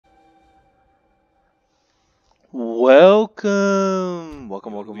Welcome!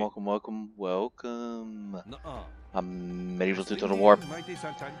 Welcome. I'm Medieval Tutorial War.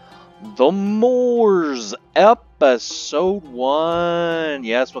 The Moors, Episode 1.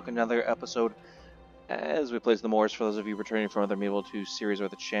 Yes, welcome to another episode as we play as the Moors for those of you returning from other Medieval 2 series or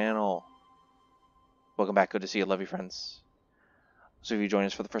the channel. Welcome back, good to see you, love you friends. So if you join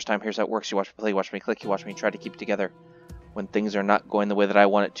us for the first time, here's how it works. You watch me play, you watch me click, you watch me try to keep it together when things are not going the way that I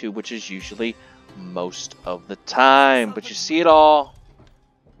want it to, which is usually most of the time. But you see it all.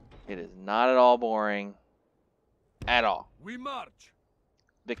 It is not at all boring. At all. We march.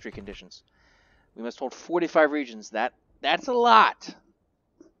 Victory conditions. We must hold 45 regions. That's a lot.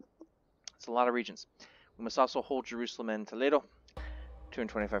 It's a lot of regions. We must also hold Jerusalem and Toledo.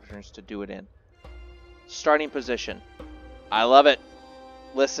 225 turns to do it in. Starting position. I love it.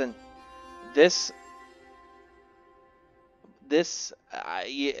 Listen. This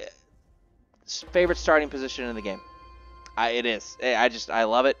favorite starting position in the game. It is. I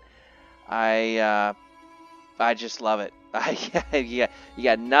love it. I just love it. You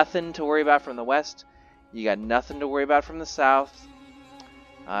got nothing to worry about from the west. You got nothing to worry about from the south.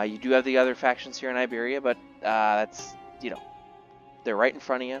 You do have the other factions here in Iberia, but that's, they're right in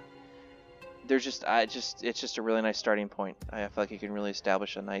front of you. There's it's just a really nice starting point. I feel like you can really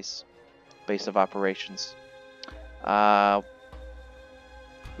establish a nice base of operations.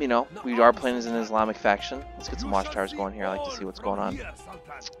 We are playing as an Islamic faction. Let's get some watchtowers going here. I like to see what's going on.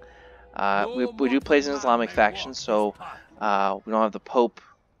 We do play as an Islamic faction, so we don't have the Pope,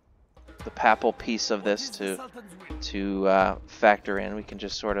 the papal piece of this to factor in. We can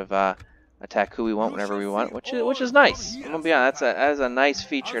just sort of attack who we want whenever we want, which is nice. I'm gonna be honest, that is a nice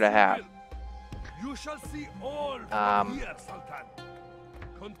feature to have.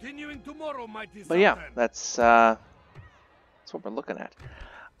 But yeah, that's what we're looking at.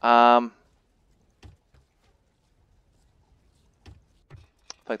 I feel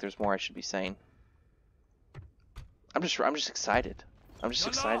like there's more I should be saying. I'm just excited. I'm just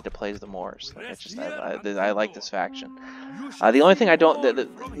excited to play as the Moors. I like this faction. The only thing I don't, the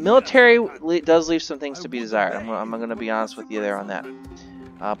military does leave some things to be desired. I'm gonna be honest with you there on that.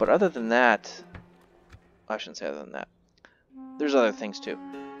 But other than that, I shouldn't say other than that. There's other things too,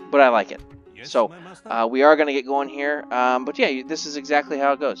 but I like it. So we are gonna get going here. But yeah, this is exactly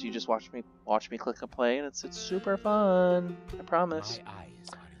how it goes. You just watch me click and play, and it's super fun. I promise.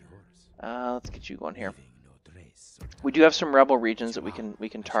 Let's get you going here. We do have some rebel regions that we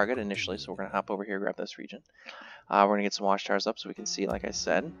can target initially, so we're gonna hop over here, grab this region. We're gonna get some watchtowers up so we can see, like I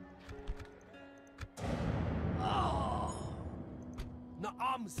said.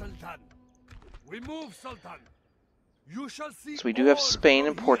 Na'am, Sultan. We move, Sultan. You shall see. So we do have Spain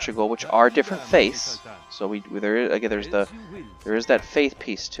and Portugal, which are different faiths. So there's that faith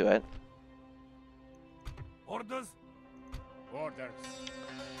piece to it. Orders. Orders.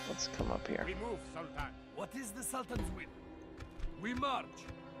 Let's come up here. We move, Sultan. What is the Sultan's will? We march.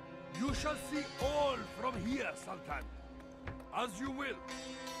 You shall see all from here, Sultan. As you will.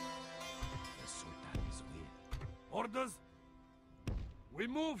 The Sultan's will. Orders. We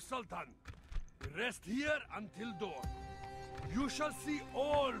move, Sultan. We rest here until dawn. You shall see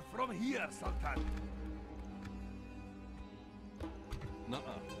all from here, Sultan.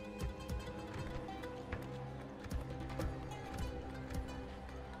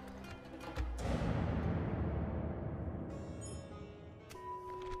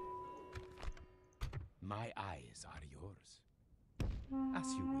 My eyes are yours.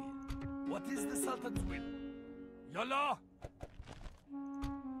 As you will. What is the Sultan's will? Yalla!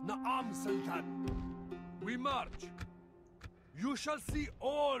 Na'am, Sultan. We march. You shall see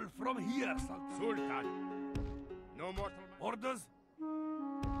all from here, Sultan. Sultan. No mortal. Orders.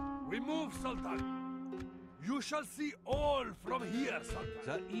 We move, Sultan. You shall see all from here, Sultan.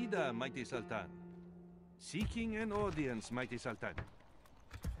 Zaida, mighty Sultan. Seeking an audience, mighty Sultan.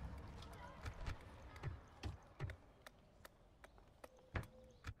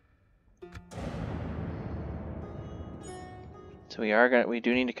 So we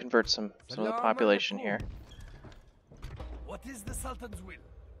do need to convert some of the population here. What is the Sultan's will?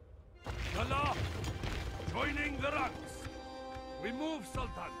 Yalla! Joining the ranks. We move,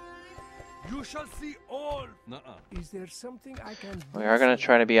 Sultan. You shall see all. Is there something I can do? We are going to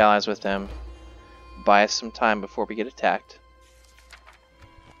try to be allies with them. Buy us some time before we get attacked.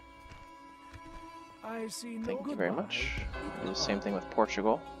 I see no. Thank you very much. Do the same thing with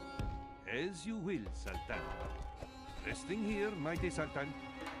Portugal. As you will, Sultan. Resting here, mighty Sultan.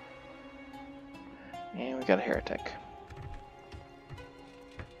 And we got a heretic.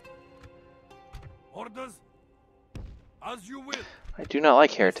 Orders. As you will. I do not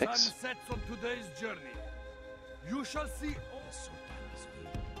like The heretics. sun sets on today's journey. You shall see. The Sultan's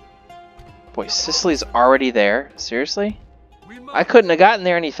will. Boy, Sicily's already there? Seriously? We I march. couldn't have gotten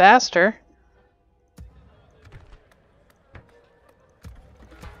there any faster.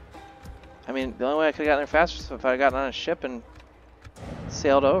 I mean, the only way I could have gotten there faster is if I had gotten on a ship and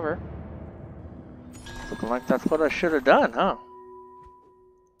sailed over. Looking like that's what I should have done, huh?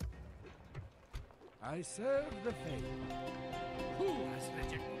 I serve the faith. Who has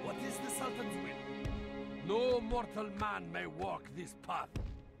rejected? What is the Sultan's will? No mortal man may walk this path.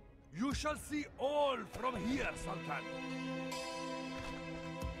 You shall see all from here, Sultan.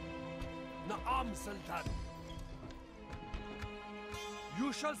 Naam, Sultan.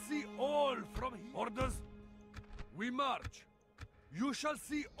 You shall see all from here. Orders. We march. You shall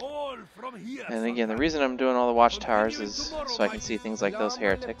see all from here. And again, the Sultan. reason I'm doing all the watchtowers is so I can see things like those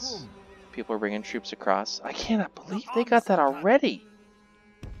heretics. People are bringing troops across. I cannot believe they got that already.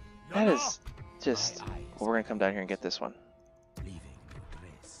 That is just... Well, we're going to come down here and get this one. Leaving your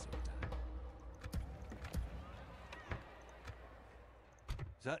grace,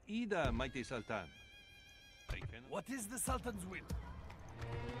 Sultan. Zaida, mighty Sultan. I cannot. What is the Sultan's will?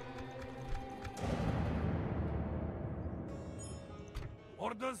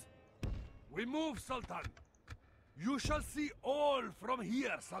 Orders. We move, Sultan. You shall see all from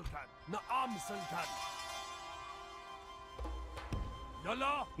here, Sultan. Naam, Sultan.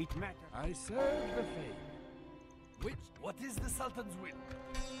 Yalla. It matters. I serve the faith. What is the Sultan's will?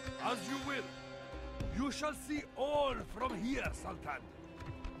 As you will. You shall see all from here, Sultan.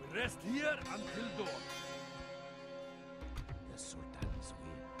 We rest here until dawn. The Sultan's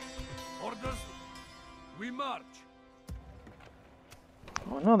will. Orders. We march.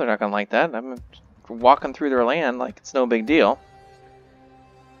 Well, no, they're not going to like that. I'm walking through their land like it's no big deal.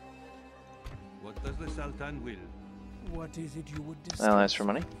 What does the Sultan will? What is it you would discuss? I'll ask for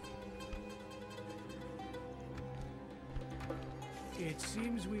money. It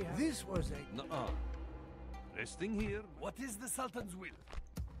seems we have... This was a... Nuh-uh. Resting here. What is the Sultan's will?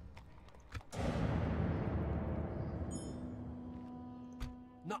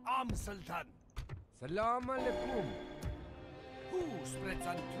 Naam, Sultan. Salam alaikum. Who spreads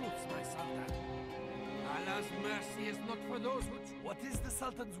untruths, my Sultan? Allah's mercy is not for those who... What is the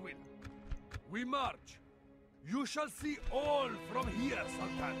Sultan's will? We march. You shall see all from here,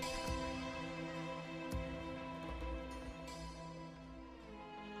 Sultan.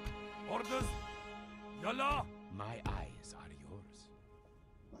 Orders. Yalla. My eyes are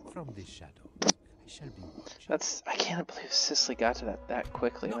yours. From this shadow, I shall be watching. I can't believe Sicily got to that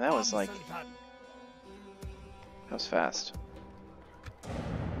quickly. I mean, that was Naam, like... Sultan. That was fast.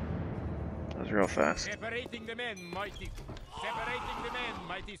 That was real fast. Separating the men, mighty. Separating the men,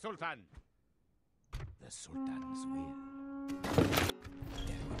 mighty Sultan. The Sultan's will.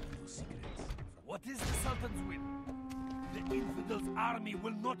 There will be no secrets. What is the Sultan's will? The infidels' army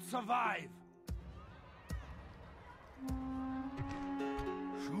will not survive.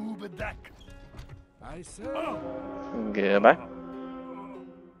 Shubadak. I serve. Goodbye.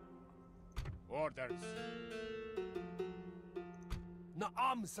 Orders.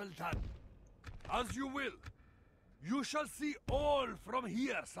 Naam, Sultan. As you will. You shall see all from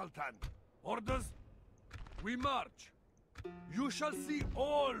here, Sultan. Orders. We march. You shall see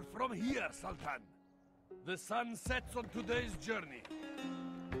all from here, Sultan. The sun sets on today's journey.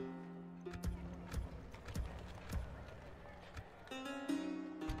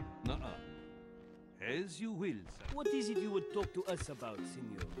 Nuh-uh. As you will, sir. What is it you would talk to us about,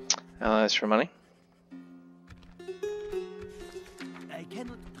 Signor? I'll ask for money. I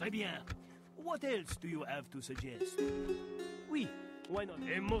cannot. Très bien. What else do you have to suggest? Oui, why not?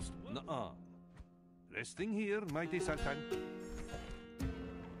 A most... Nuh-uh. Resting here, mighty Sultan.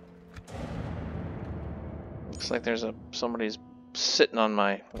 Looks like there's somebody's sitting on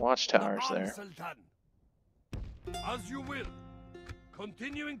my watchtowers Naam, there. Sultan. As you will.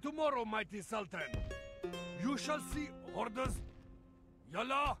 Continuing tomorrow, mighty Sultan. You shall see orders.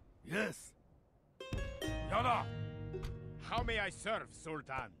 Yalla? Yes. Yalla. How may I serve,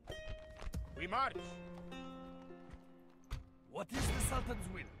 Sultan? We march. What is the Sultan's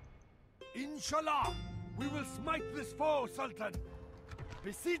will? Inshallah, we will smite this foe, Sultan.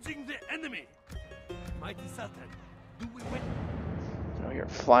 Besieging the enemy. Mighty Sultan, do we win? Oh, you're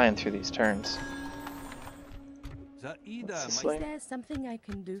flying through these turns. Zaida, Sicily? Is there something I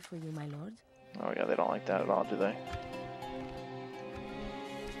can do for you, my lord? Oh yeah, they don't like that at all, do they?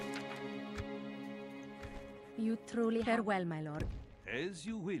 You truly farewell, my lord. As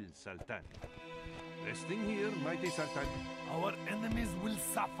you will, Sultan. Resting here, mighty Sultan. Our enemies will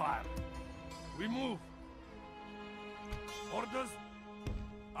suffer. We move. Orders,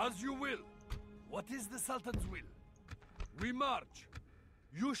 as you will. What is the Sultan's will? We march.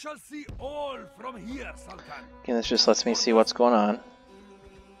 You shall see all from here, Sultan. Again, this just lets me see what's going on.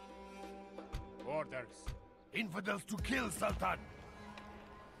 Orders. Infidels to kill, Sultan.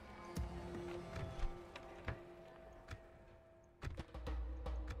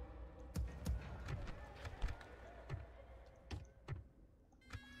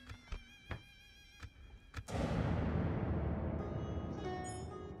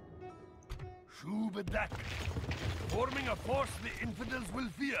 Shubadak. Forming a force the infidels will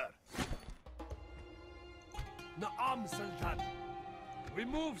fear. Naam, Sultan. We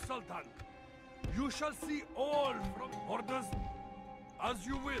move, Sultan. You shall see all from orders as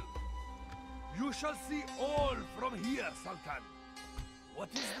you will. You shall see all from here, Sultan. What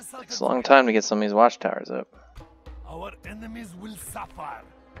is the Sultan? Takes a long time to get some of these watchtowers up. Our enemies will suffer.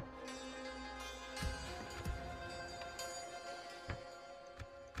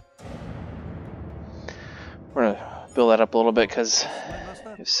 We're gonna build that up a little bit because My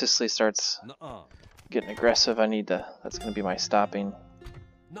master? if Sicily starts Nuh-uh. getting aggressive, I need to. That's gonna be my stopping.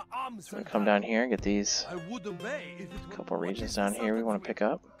 Naam, So we're Sultan. gonna come down here, get these I would obey if it were. couple What regions is the down here we Sultan's want to will? pick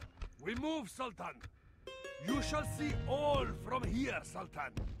up. We move, Sultan. You shall see all from here,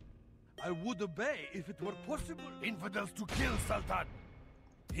 Sultan. I would obey if it were possible. Infidels to kill, Sultan.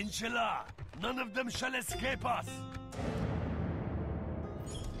 Inshallah, none of them shall escape us.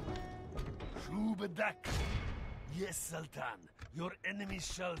 Shubadak. Yes, Sultan. Your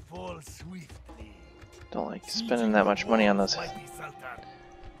enemies shall fall swiftly. Don't like spending that much money on those. Mighty Sultan.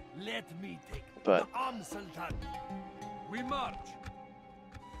 Let me take But- Naam, Sultan. We march.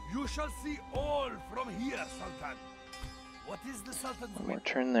 You shall see all from here, Sultan. What is the Sultan's One will? more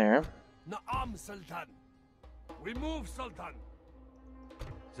turn there. Naam, Sultan. We move, Sultan.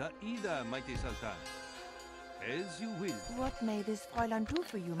 Zaida, mighty Sultan. As you will. What may this Fräulein do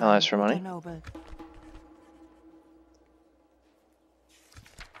for you, I'll ask for money. noble?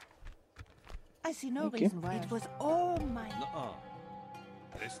 I see no Thank you. reason why it was all my... Nuh-uh.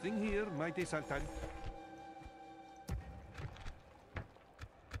 Resting here, mighty Sultan.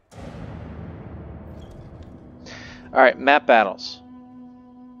 Alright, map battles.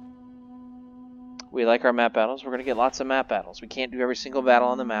 We like our map battles. We're going to get lots of map battles. We can't do every single battle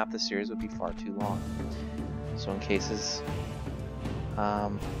on the map. The series would be far too long. So in cases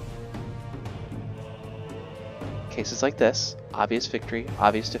like this, obvious victory,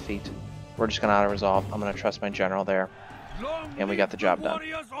 obvious defeat, we're just going to auto-resolve. I'm going to trust my general there. Long And we got the job live done.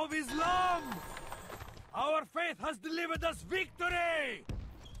 Warriors of Islam! Our faith has delivered us victory!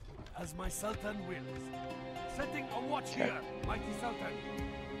 As my Sultan wills. Setting a watch Okay. here, mighty Sultan.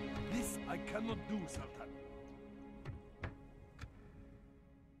 This I cannot do, Sultan.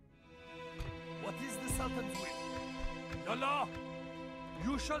 What is the Sultan's will? Yallah!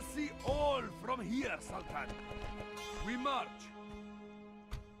 You shall see all from here, Sultan. We march.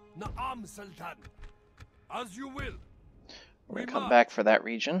 Naam, Sultan. As you will. We're going We to come march. back for that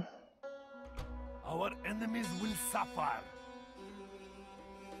region. Our enemies will suffer.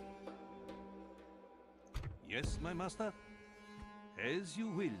 Yes, my master. As you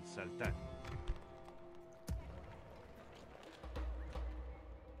will, Sultan.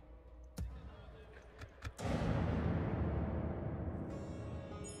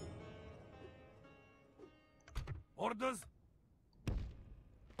 Orders?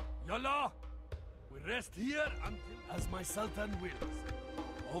 Yallah! We rest here until as my Sultan wills.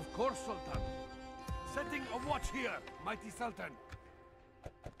 Of course, Sultan. Setting a watch here, mighty Sultan.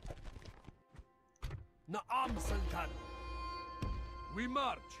 Naam, Sultan. We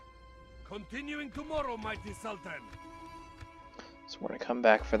march. Continuing tomorrow, mighty Sultan. So we're going to come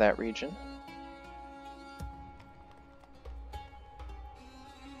back for that region.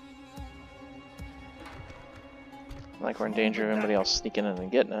 Like we're in danger of anybody else sneaking in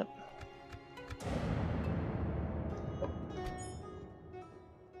and getting it.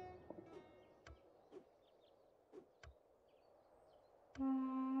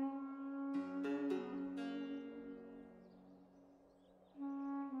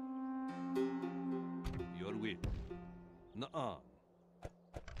 Your will. Nuh-uh.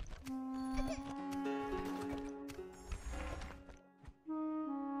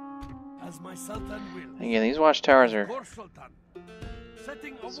 As my Sultan wills. Again, these watchtowers Of are course, Sultan.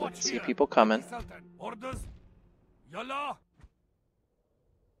 Setting a So I watch can see here, people coming. mighty Sultan. Orders? Yallah!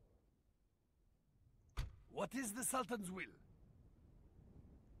 What is the Sultan's will?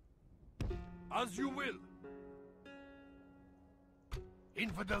 As you will.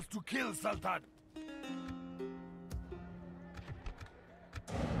 Infidels to kill, Sultan.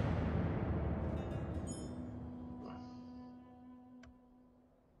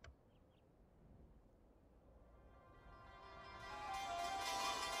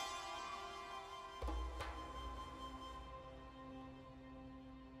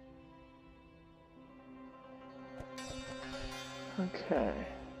 Okay.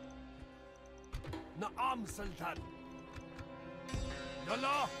 Na'am, Sultan.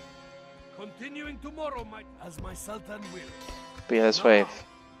 Yalla. Continuing tomorrow, as my Sultan will. But yeah, this way, if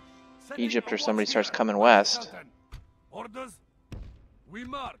Egypt or somebody starts coming west, Orders. We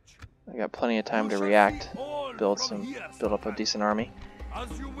march. I got plenty of time to react, build up a decent army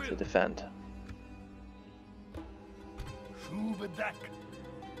As you will. to defend. Shubadak.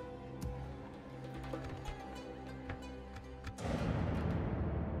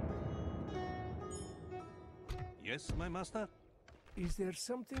 Yes, my master? Is there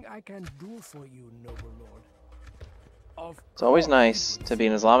something I can do for you, noble lord? It's always nice to be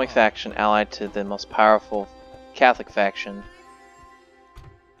an Islamic faction allied to the most powerful Catholic faction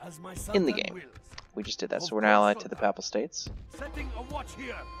in the game. We just did that, so we're now allied to the Papal States. Setting a watch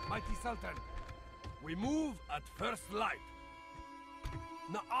here, mighty Sultan. We move at first light.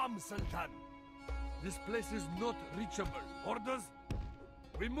 Na'am, Sultan. This place is not reachable. Orders?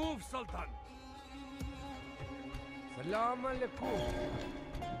 We move, Sultan. Salam alaikum.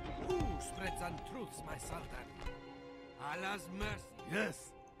 Who spreads untruths, my Sultan? Allah's mercy.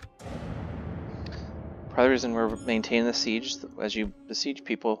 Yes. Part of the reason we're maintaining the siege, as you besiege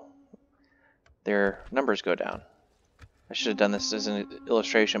people, their numbers go down. I should have done this as an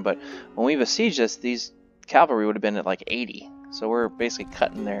illustration, but when we besieged this, these cavalry would have been at like 80. So we're basically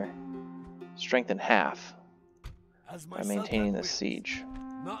cutting their strength in half by maintaining this siege.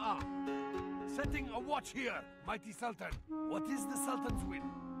 Na'am. Setting a watch here, mighty Sultan. What is the Sultan's will?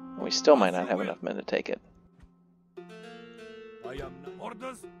 And we still might not have enough men to take it. I am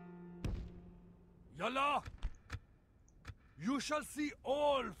orders. Yalla. You shall see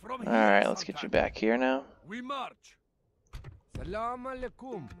all from here. Alright, let's get Sultan. you back here now. We march. Salam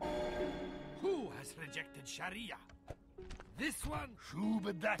alaikum. Who has rejected Sharia? This one,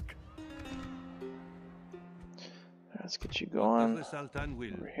 Shubadak. Let's get you As going the Sultan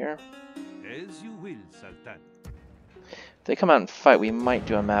will. over here. As you will, Sultan. If they come out and fight, we might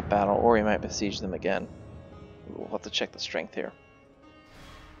do a map battle, or we might besiege them again. We'll have to check the strength here.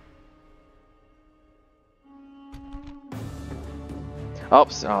 Oh,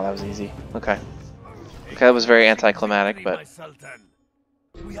 that was easy. Okay. Okay, that was very anticlimactic, but My Sultan.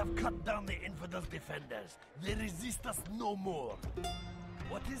 We have cut down the infidels' defenders. They resist us no more.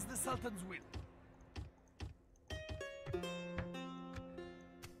 What is the Sultan's will?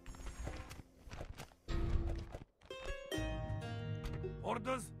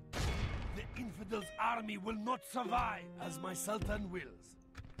 Orders? The infidels' army will not survive, as my Sultan wills.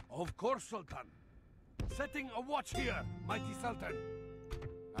 Of course, Sultan. Setting a watch here, mighty Sultan.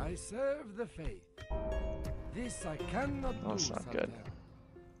 I serve the faith. This I cannot do, That's not Sultan. good.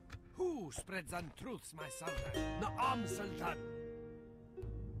 Who spreads untruths, my Sultan? Na'am, Sultan.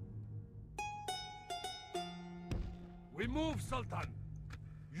 We move, Sultan.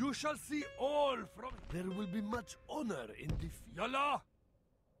 You shall see all from... There will be much honor in defeat. Yalla!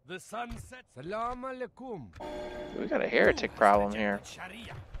 The sun sets... Salam alaikum. We got a heretic problem here.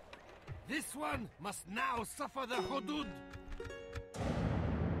 Sharia. This one must now suffer the hudud.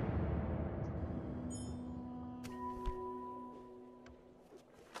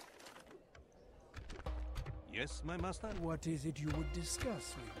 Yes, my master? What is it you would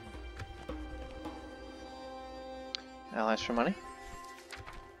discuss with me? Allies for money?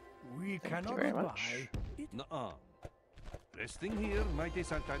 We Thank you cannot very buy much. it. Nuh-uh. Resting here, mighty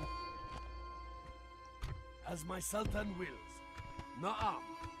Sultan. As my Sultan wills. Na'am.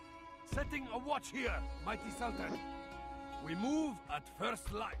 Setting a watch here, mighty Sultan. We move at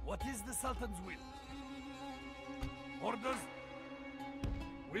first light. What is the Sultan's will? Orders?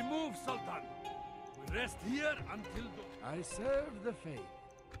 We move, Sultan. We rest here until dawn. I serve the faith.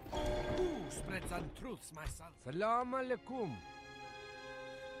 Who spreads untruths, my son? Salam alaikum.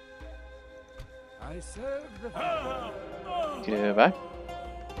 I serve the faith. Goodbye.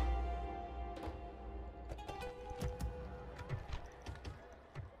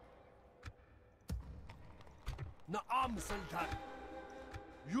 Na'am, Sultan.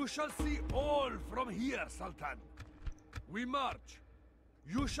 You shall see all from here, Sultan. We march.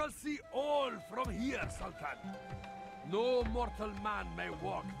 You shall see all from here, Sultan. No mortal man may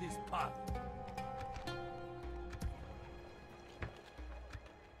walk this path.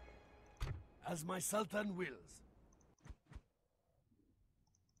 As my Sultan wills.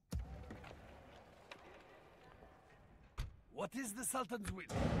 What is the Sultan's will?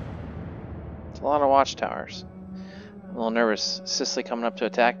 It's a lot of watchtowers. I'm a little nervous. Sicily coming up to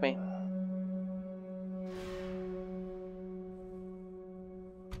attack me?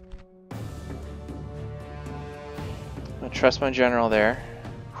 I trust my general there.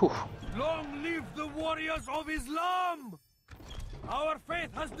 Whew. Long live the warriors of Islam! Our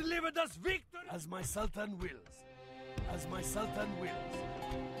faith has delivered us victory. As my Sultan wills. As my Sultan wills.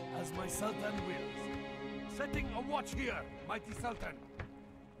 As my Sultan wills. Setting a watch here, mighty Sultan.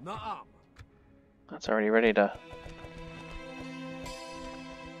 Na'am. That's already ready to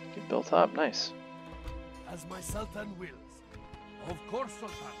get built up. Nice. As my Sultan wills. Of course,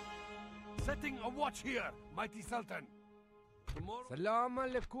 Sultan. Setting a watch here, mighty Sultan. Tomorrow. Salam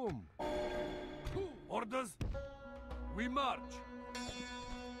alaikum. Orders. We march.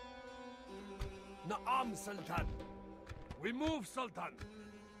 Na'am, Sultan. We move, Sultan.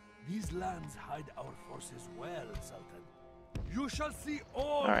 These lands hide our forces well, Sultan. You shall see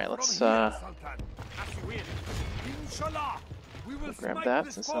all. Alright, let's from here, Sultan. As you will. Inshallah, we will grab smite that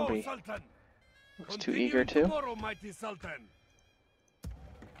this since foe, somebody Sultan. looks too Continue eager to. tomorrow, mighty Sultan.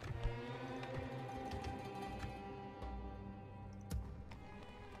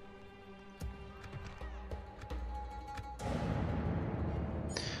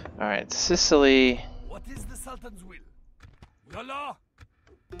 Alright, Sicily. What is the Sultan's will? Yalla,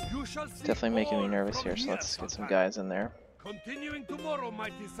 you shall see Definitely making me all nervous from here, so let's get some Sultan. guys in there. Continuing tomorrow,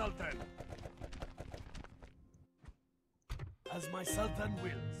 mighty Sultan. As my Sultan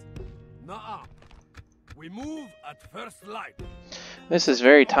wills. Na'am. We move at first light. This is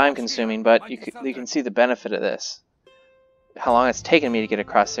very time consuming, but you can see the benefit of this. How long it's taken me to get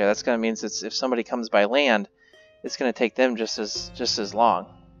across there. That's gonna mean if somebody comes by land, it's gonna take them just as long.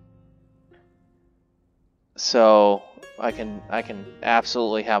 So I can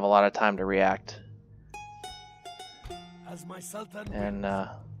absolutely have a lot of time to react As my Sultan and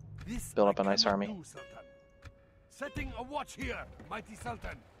this build up I a nice cannot army. do, Sultan. Setting a watch here, mighty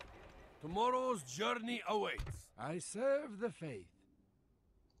Sultan. Tomorrow's journey awaits. I serve the faith.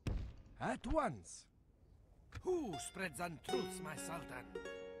 At once. Who spreads untruths, my Sultan?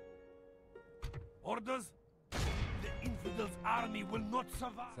 Orders? The infidels' army will not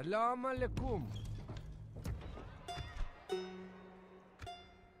survive. Salam alaikum.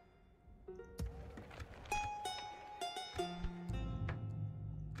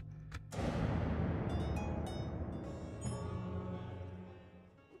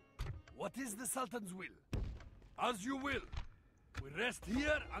 What is the Sultan's will? As you will. We rest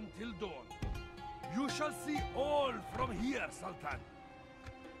here until dawn. You shall see all from here, Sultan.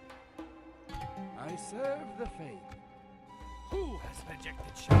 I serve the faith. Who has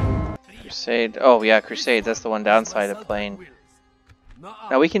rejected Shah? Crusade. Oh yeah, Crusade. That's the one downside of playing.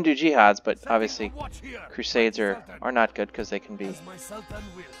 Now we can do jihads, but obviously Crusades are not good because they can be As my Sultan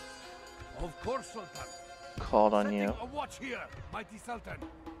wills. Of course, Sultan. called on Setting you. a watch here, mighty Sultan.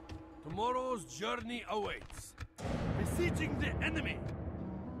 Tomorrow's journey awaits. Besieging the enemy.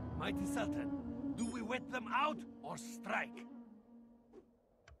 Mighty Sultan, do we wet them out or strike?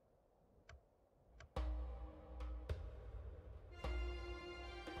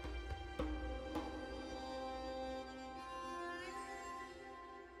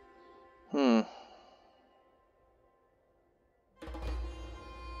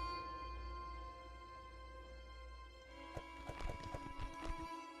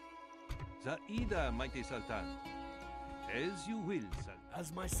 Zaida, mighty Sultan. As you will, Sultan.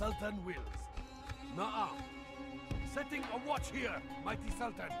 As my Sultan wills. Na'am. Setting a watch here, mighty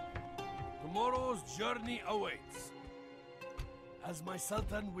Sultan. Tomorrow's journey awaits. As my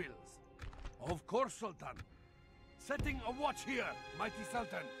Sultan wills. Of course, Sultan. Setting a watch here, mighty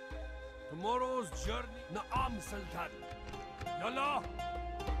Sultan. Tomorrow's journey. Na'am, Sultan. Yalla.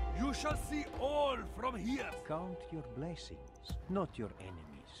 You shall see all from here. Count your blessings, not your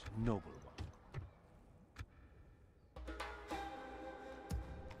enemies, noble one.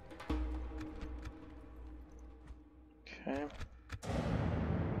 Okay.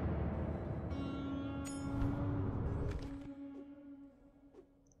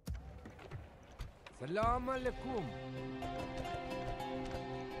 Salam alaikum.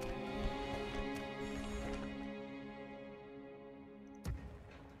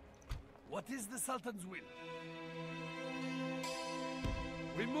 What is the Sultan's will?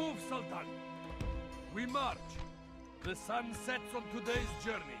 We move, Sultan. We march. The sun sets on today's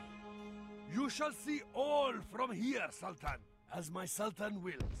journey. You shall see all from here, Sultan. As my Sultan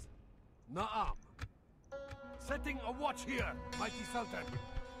wills. Na'am. Setting a watch here, mighty Sultan.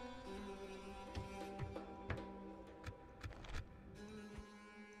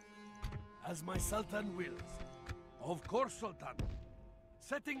 As my Sultan wills. Of course, Sultan.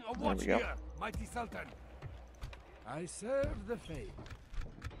 Setting a watch we go. here, mighty Sultan. I serve the faith.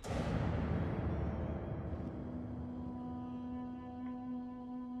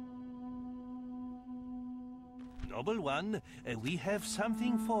 Noble one, we have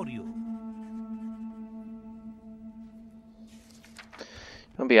something for you.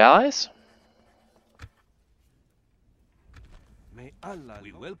 Wanna be allies? May Allah.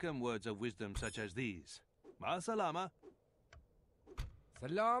 We welcome words of wisdom such as these. Ma salama.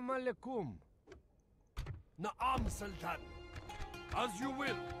 Salam alaikum. Na'am, Sultan. As you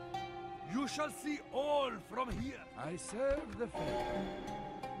will. You shall see all from here. I serve the faith.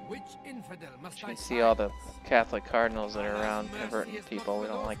 Which infidel must You I can see all the silence? Catholic cardinals that are Allah's around mercy converting is people. not We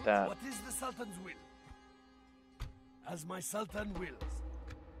don't with like us. that. What is the Sultan's will? As my Sultan wills.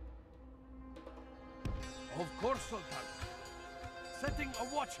 Of course, Sultan. Setting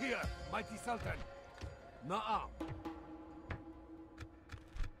a watch here, mighty Sultan. Na'am.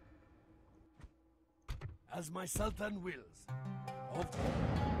 As my Sultan wills. Of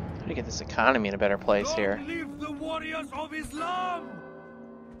How do you get this economy in a better place Long here? live the warriors of Islam!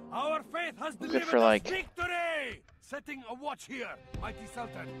 Our faith has Good delivered for, us like- victory! Setting a watch here, mighty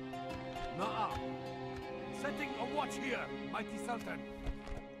Sultan. Na'am. Setting a watch here, mighty Sultan.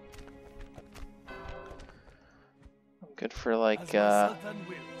 Good for like As my Sultan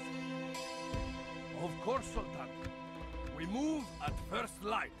wills. Of course, Sultan. We move at first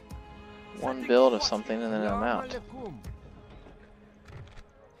light. one Setting build a of watch something here. and then I'm out. Alaikum.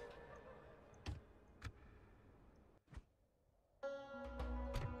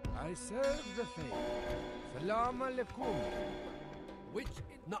 I serve the faith. Salam alaikum. Which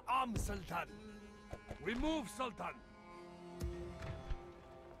Na'am, Sultan. We move, Sultan.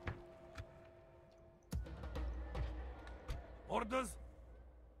 Orders.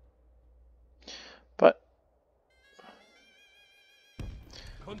 But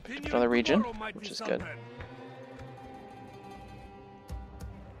Continue another region, tomorrow, mighty which is good. Sultan.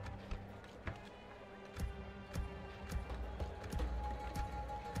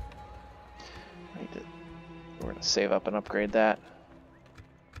 We're gonna save up and upgrade that.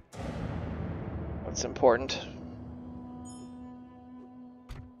 That's important.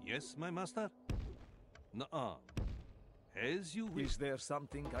 Yes, my master? Nuh-uh. As you wish. Is there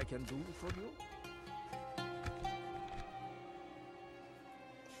something I can do for you?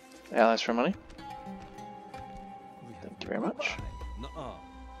 Allies for money. Thank you very much. Nuh-uh.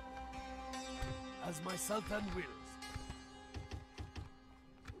 As my Sultan wills.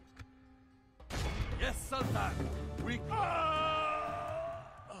 Yes, Sultan. We.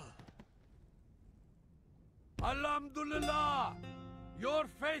 Alhamdulillah. Your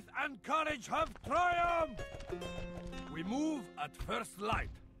faith and courage have triumphed. We move at first light.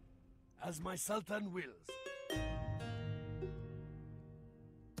 As my Sultan wills.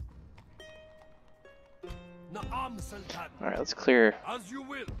 Na'am, Sultan. Alright, let's clear. As you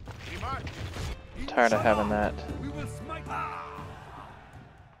will. I'm tired of having that. We will smite.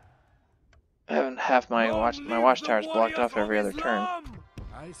 Having half my watchtowers blocked off every other turn.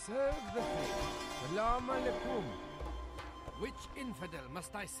 I serve the faith. Salam alaikum. Which infidel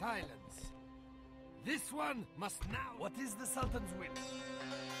must I silence? This one must now. What is the Sultan's will?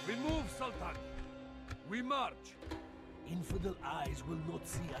 We move, Sultan. We march. Infidel eyes will not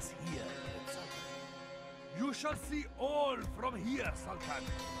see us here, Sultan. You shall see all from here, Sultan.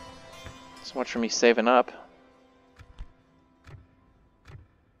 So much for me saving up.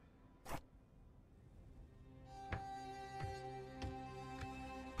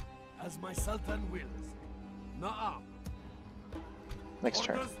 As my Sultan wills. Na'am. Next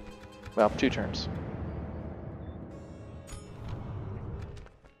turn. Orders. Well, 2 turns.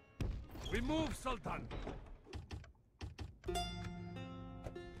 We move, Sultan.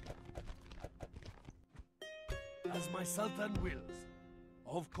 As my Sultan wills.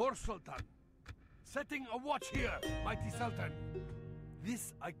 Of course, Sultan. Setting a watch here, mighty Sultan.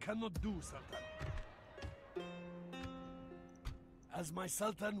 This I cannot do, Sultan. As my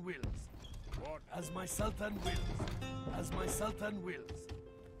Sultan wills. As my Sultan wills. As my Sultan wills.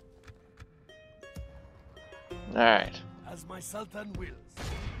 Alright. As my Sultan wills.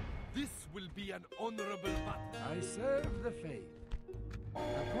 This will be an honorable battle. I serve the faith.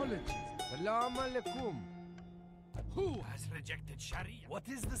 Apologies. Salam alaikum. Who has rejected Sharia? What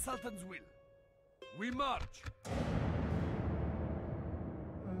is the Sultan's will? We march.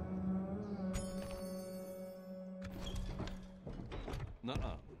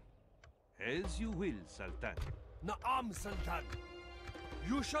 Nuh-uh. As you will, Sultan. Na'am, Sultan.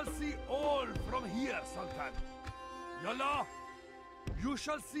 You shall see all from here, Sultan. Yalla. You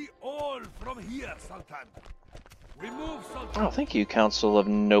shall see all from here, Sultan. Remove, Sultan. Oh, thank you, Council of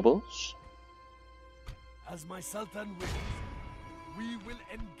Nobles. As my Sultan wills, we will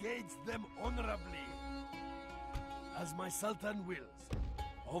engage them honorably. As my Sultan wills.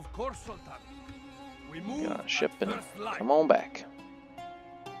 Of course, Sultan. We move Got a ship at and first light. come on back.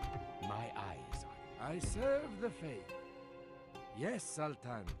 My eyes are. I serve the faith. Yes,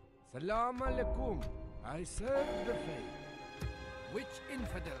 Sultan. Salam alaikum. I serve the faith. Which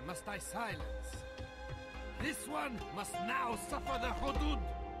infidel must I silence? This one must now suffer the hudud.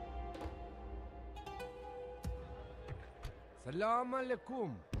 Salam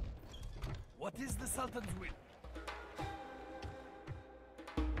alaikum. What is the Sultan's will?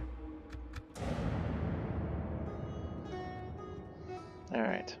 All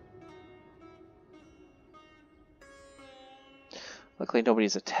right. Luckily,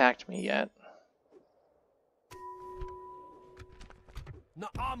 nobody's attacked me yet.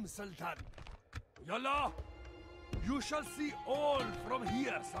 Na'am, Sultan. Yalla, you shall see all from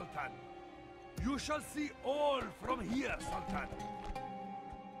here, Sultan. You shall see all from here, Sultan.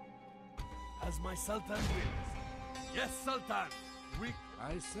 As my Sultan wills. Yes, Sultan.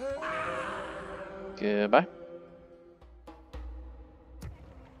 I serve. Goodbye.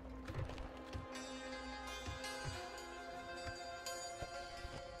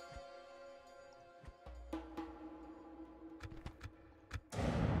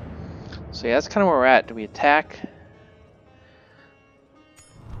 So yeah, that's kind of where we're at. Do we attack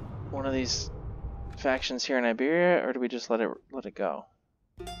one of these factions here in Iberia, or do we just let it go?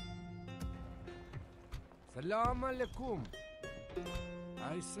 Salam alaikum.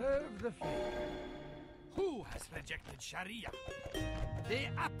 I serve the faith. Who has rejected Sharia? The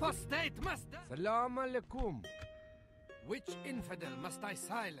apostate must die. Salam alaikum. Which infidel must I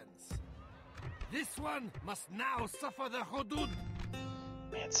silence? This one must now suffer the hudud.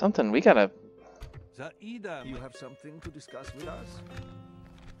 Man, something we gotta. Zaida, You have something to discuss with us?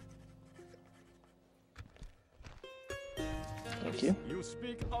 Thank you. You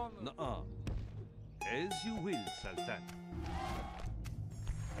speak on. Nuh-uh. As you will, Sultan.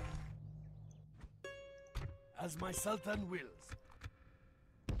 As my Sultan wills.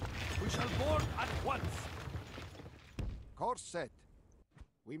 We shall board at once. Course set.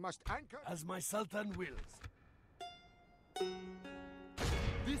 We must anchor. As my Sultan wills.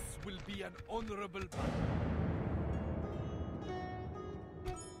 This will be an honorable battle.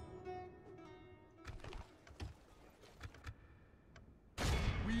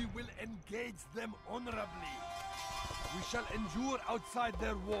 We will engage them honorably. We shall endure outside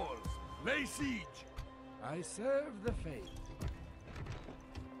their walls. Lay siege. I serve the faith.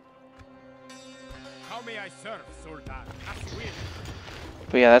 How may I serve, Sultan? As will.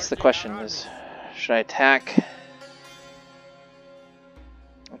 But yeah, that's the question: is should I attack?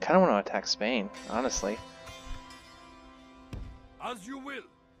 I kind of want to attack Spain, honestly. As you will.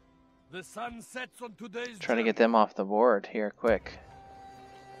 The sun sets on today's Try to journey. get them off the board here, quick.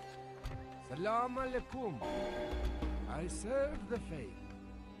 Salam alaikum. I serve the faith.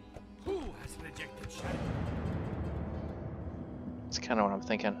 Who has rejected Sharia? That's kind of what I'm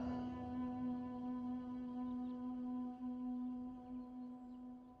thinking.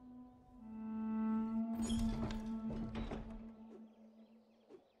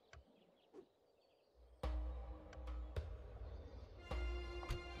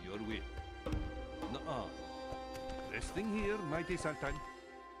 Your will. Nuh-uh. Resting here, mighty Sultan.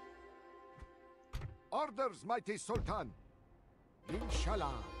 Orders, mighty Sultan.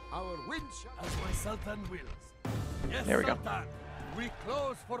 Inshallah, our wind shall. As my Sultan wills. Yes, There we go. Sultan. We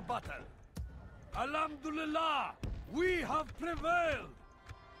close for battle. Alhamdulillah, we have prevailed.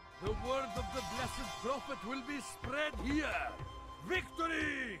 The word of the blessed Prophet will be spread here.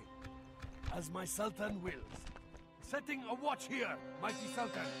 Victory! As my Sultan wills. Setting a watch here, mighty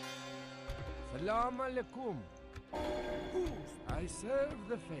Sultan. Salam alaikum. I serve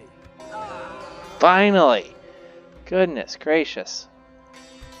the faith. Finally! Goodness gracious.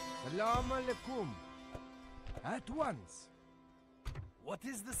 Salam alaikum. At once. What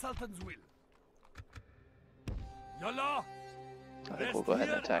is the Sultan's will? Yalla. I think we'll go ahead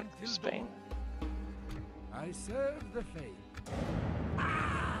and Rest attack here until Spain. dawn. I serve the faith.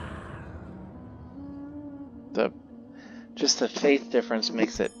 Just the faith difference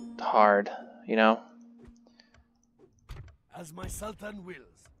makes it hard, you know? As my Sultan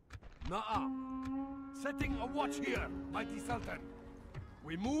wills. Na'am. Setting a watch here, mighty Sultan.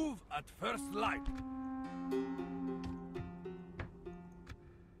 We move at first light.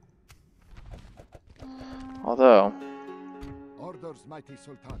 Although, Orders, mighty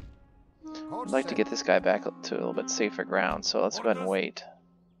Sultan. I'd like to get this guy back to a little bit safer ground, so let's go ahead and wait.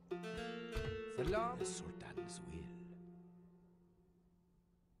 Salam. The Sultan's will.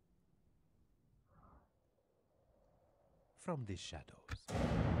 From the shadows.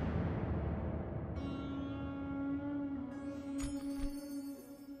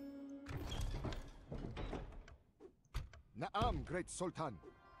 Na'am, great Sultan.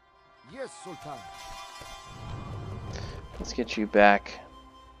 Yes, Sultan. Let's get you back.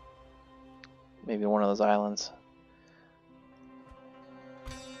 Maybe one of those islands.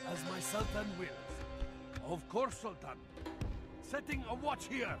 As my Sultan wills. Of course, Sultan. Setting a watch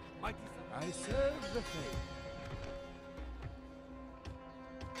here, mighty Sultan. I serve the faith.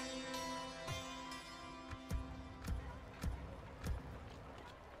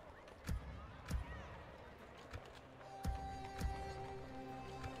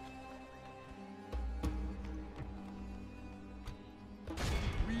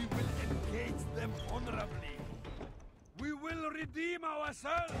 We will engage them honorably. We will redeem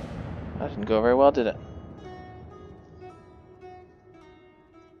ourselves. That didn't go very well, did it?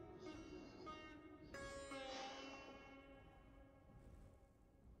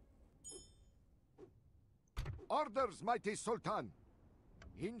 Orders, mighty Sultan.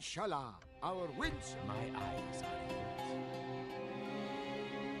 Inshallah, our wins. My eyes are yours.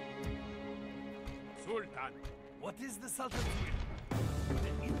 Sultan, what is the Sultan's will?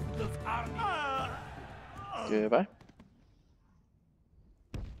 The infidels' army. Goodbye.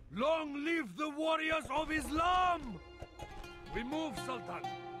 Long live the warriors of Islam! We move, Sultan,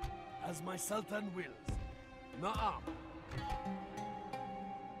 as my Sultan wills. Na'am.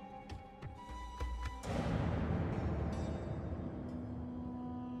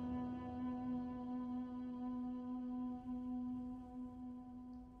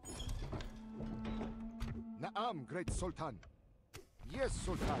 Na'am, great Sultan. Yes,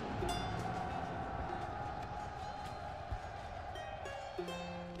 Sultan.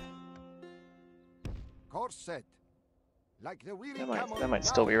 Course set. Like the weary camel. That might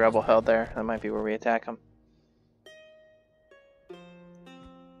still be rebel held there. That might be where we attack them.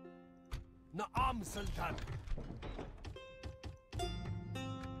 Na'am, Sultan.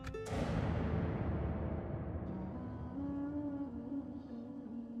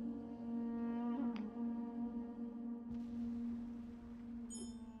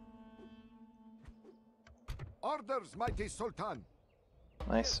 Orders, mighty Sultan.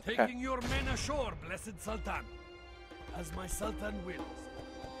 Nice. Okay. Taking your men ashore, blessed Sultan. As my Sultan wills.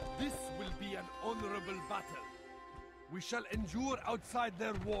 This will be an honorable battle. We shall endure outside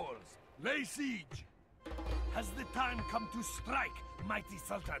their walls. Lay siege. Has the time come to strike, mighty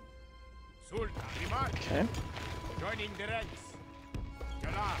Sultan? Sultan, we march. Okay. Joining the ranks.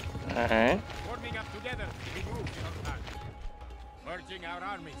 Jalal, Alright. forming up together. We move, Sultan. Merging our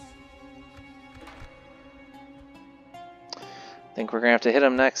armies. Think we're gonna have to hit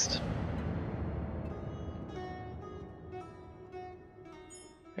him next.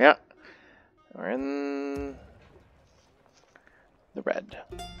 Yeah. We're in the red.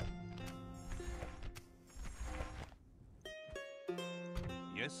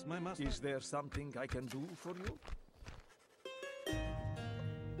 Yes, my master. Is there something I can do for you?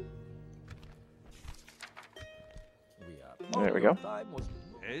 There we go.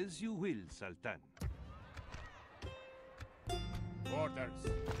 As you will, Sultan. Orders.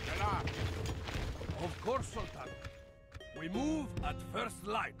 Jalal. Of course, Sultan. We move at first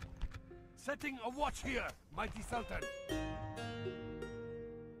light. Setting a watch here, mighty Sultan.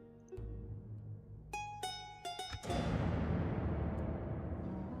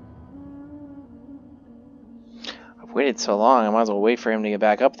 I've waited so long, I might as well wait for him to get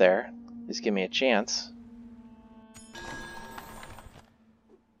back up there. At least give me a chance.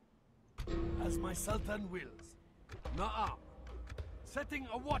 As my Sultan wills. Na'am. Setting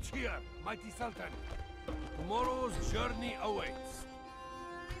a watch here, mighty Sultan. Tomorrow's journey awaits.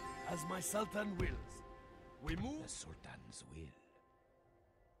 As my Sultan wills. We move The Sultan's will.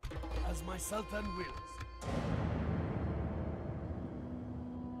 as my Sultan wills.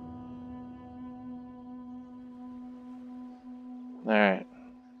 Alright.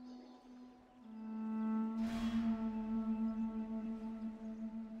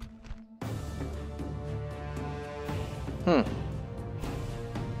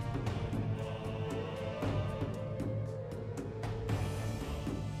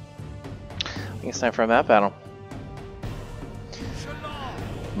 I think it's time for a map battle.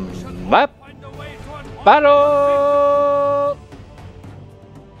 Map Find a way to an battle!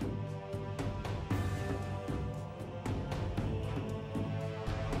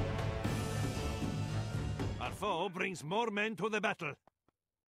 Our foe brings more men to the battle.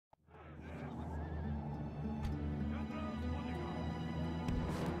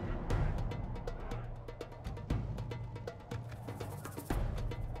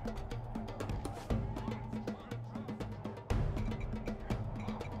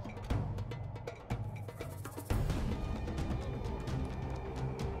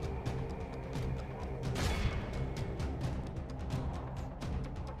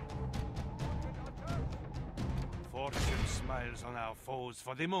 Fortune smiles on our foes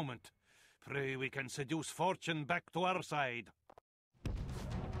for the moment. Pray we can seduce fortune back to our side.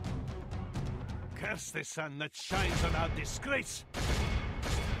 Curse the sun that shines on our disgrace!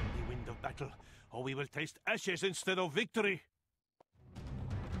 The wind of battle, or we will taste ashes instead of victory.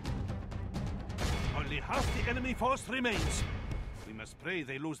 Only half the enemy force remains. We must pray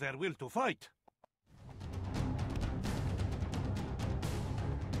they lose their will to fight.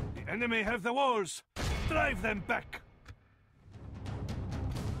 The enemy have the walls. Drive them back!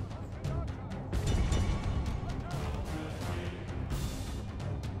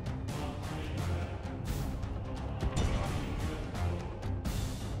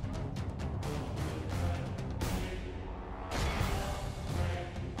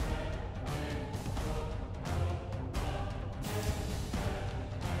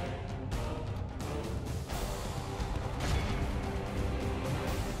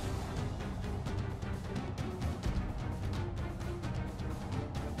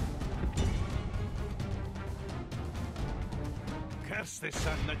 Curse the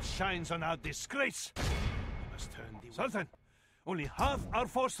sun that shines on our disgrace! We must turn the Sultan! Only half our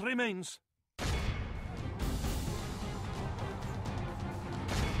force remains!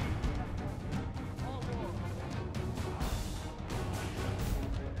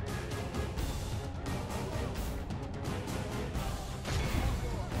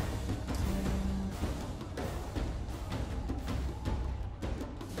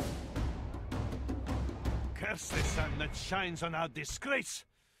 Curse the sun that shines on our disgrace!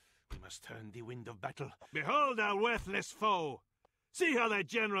 We must turn the wind of battle. Behold our worthless foe! See how their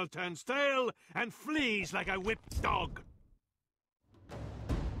general turns tail and flees like a whipped dog!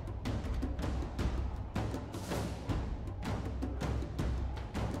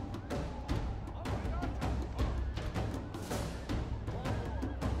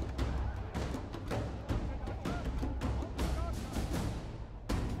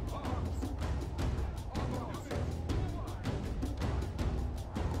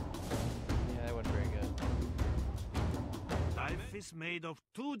 Is made of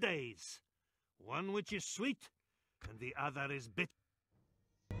 2 days. One which is sweet, and the other is bitter.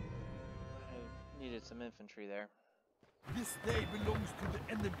 I needed some infantry there. This day belongs to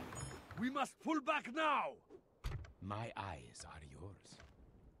the enemy. We must pull back now! My eyes are yours.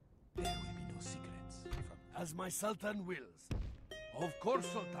 There will be no secrets from As my Sultan wills. Of course,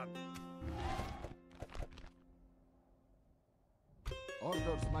 Sultan.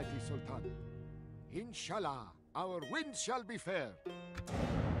 Orders, mighty Sultan. Inshallah, our wind shall be fair.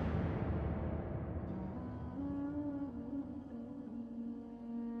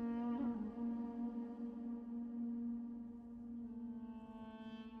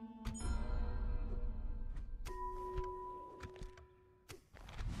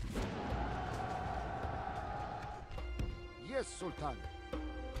 Yes, Sultan.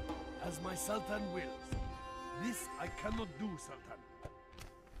 As my Sultan wills. This I cannot do, Sultan.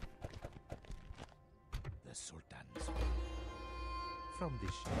 the Sultan's will. From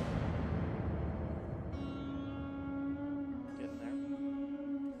this ship. Getting there.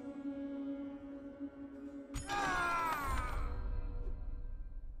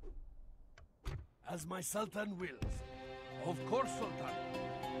 As my Sultan wills. Of course, Sultan.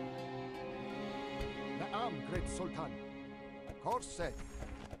 Na'am, great Sultan. Course said.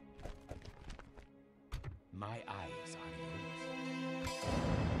 My eyes are yours.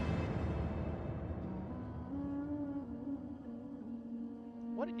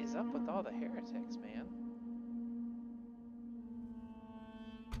 What is up with all the heretics, man?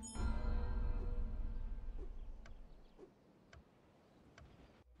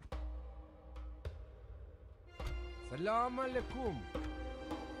 Salam alaikum.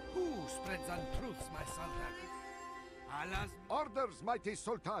 Who spreads untruths, my Sultan? Allah's... Orders, mighty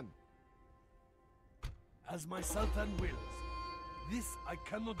Sultan. As my Sultan wills. This I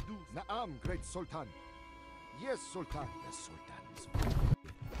cannot do. Na'am, great Sultan. Yes, Sultan. The Sultan's will.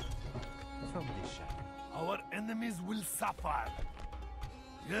 From this shadow. Our enemies will suffer.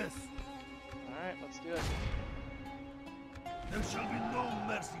 Yes. Alright, let's do it. There shall be no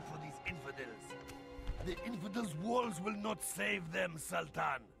mercy for these infidels. The infidels' walls will not save them,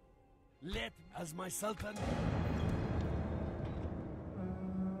 Sultan. Let, as my Sultan...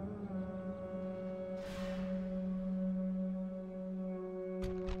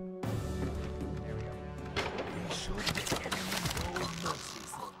 We should the enemy no mercy,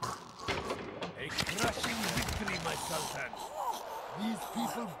 Sultan. A crushing victory, my Sultan. These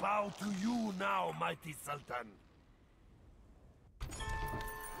people bow to you now, mighty Sultan.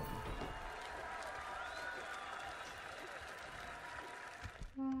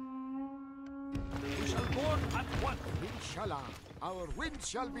 We shall board at once. Inshallah, our wind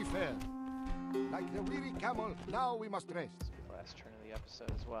shall be fair. Like the weary camel, now we must rest. Last turn of the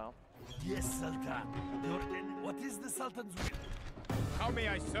episode as well. Yes, Sultan. What is the Sultan's will? How may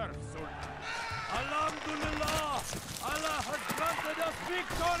I serve, Sultan? Alhamdulillah! Allah has granted us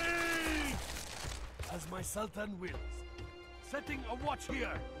victory! As my Sultan wills. Setting a watch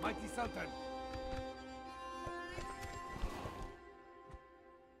here, mighty Sultan.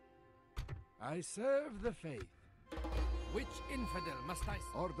 I serve the faith. Which infidel must I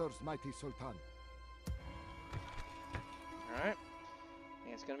serve? Orders, mighty Sultan. Alright. I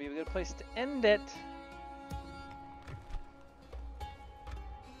think it's going to be a good place to end it.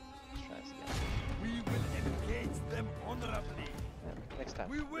 Let's try this again. We will engage them honorably. Yeah, next time.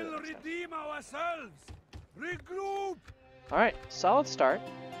 We will Next time. redeem ourselves. Regroup. Alright, solid start.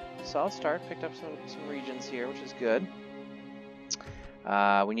 Solid start. Picked up some regions here, which is good.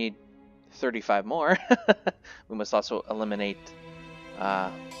 We need 35 more. We must also eliminate...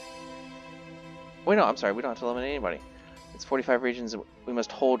 wait, no, I'm sorry. We don't have to eliminate anybody. It's 45 regions. We must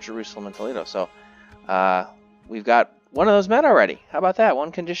hold Jerusalem and Toledo. So we've got one of those met already. How about that?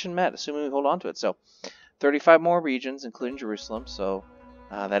 One condition met, assuming we hold on to it. So 35 more regions, including Jerusalem. So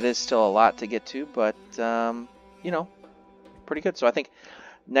that is still a lot to get to, but, you know, pretty good. So I think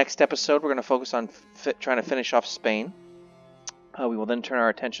next episode we're going to focus on trying to finish off Spain. We will then turn our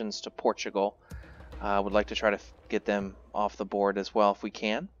attentions to Portugal. Would like to try to get them off the board as well if we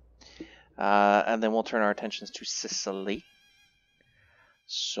can. And then we'll turn our attentions to Sicily.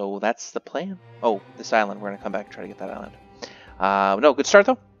 So that's the plan. Oh, this island. We're going to come back and try to get that island. No, good start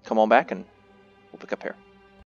though. Come on back and we'll pick up here.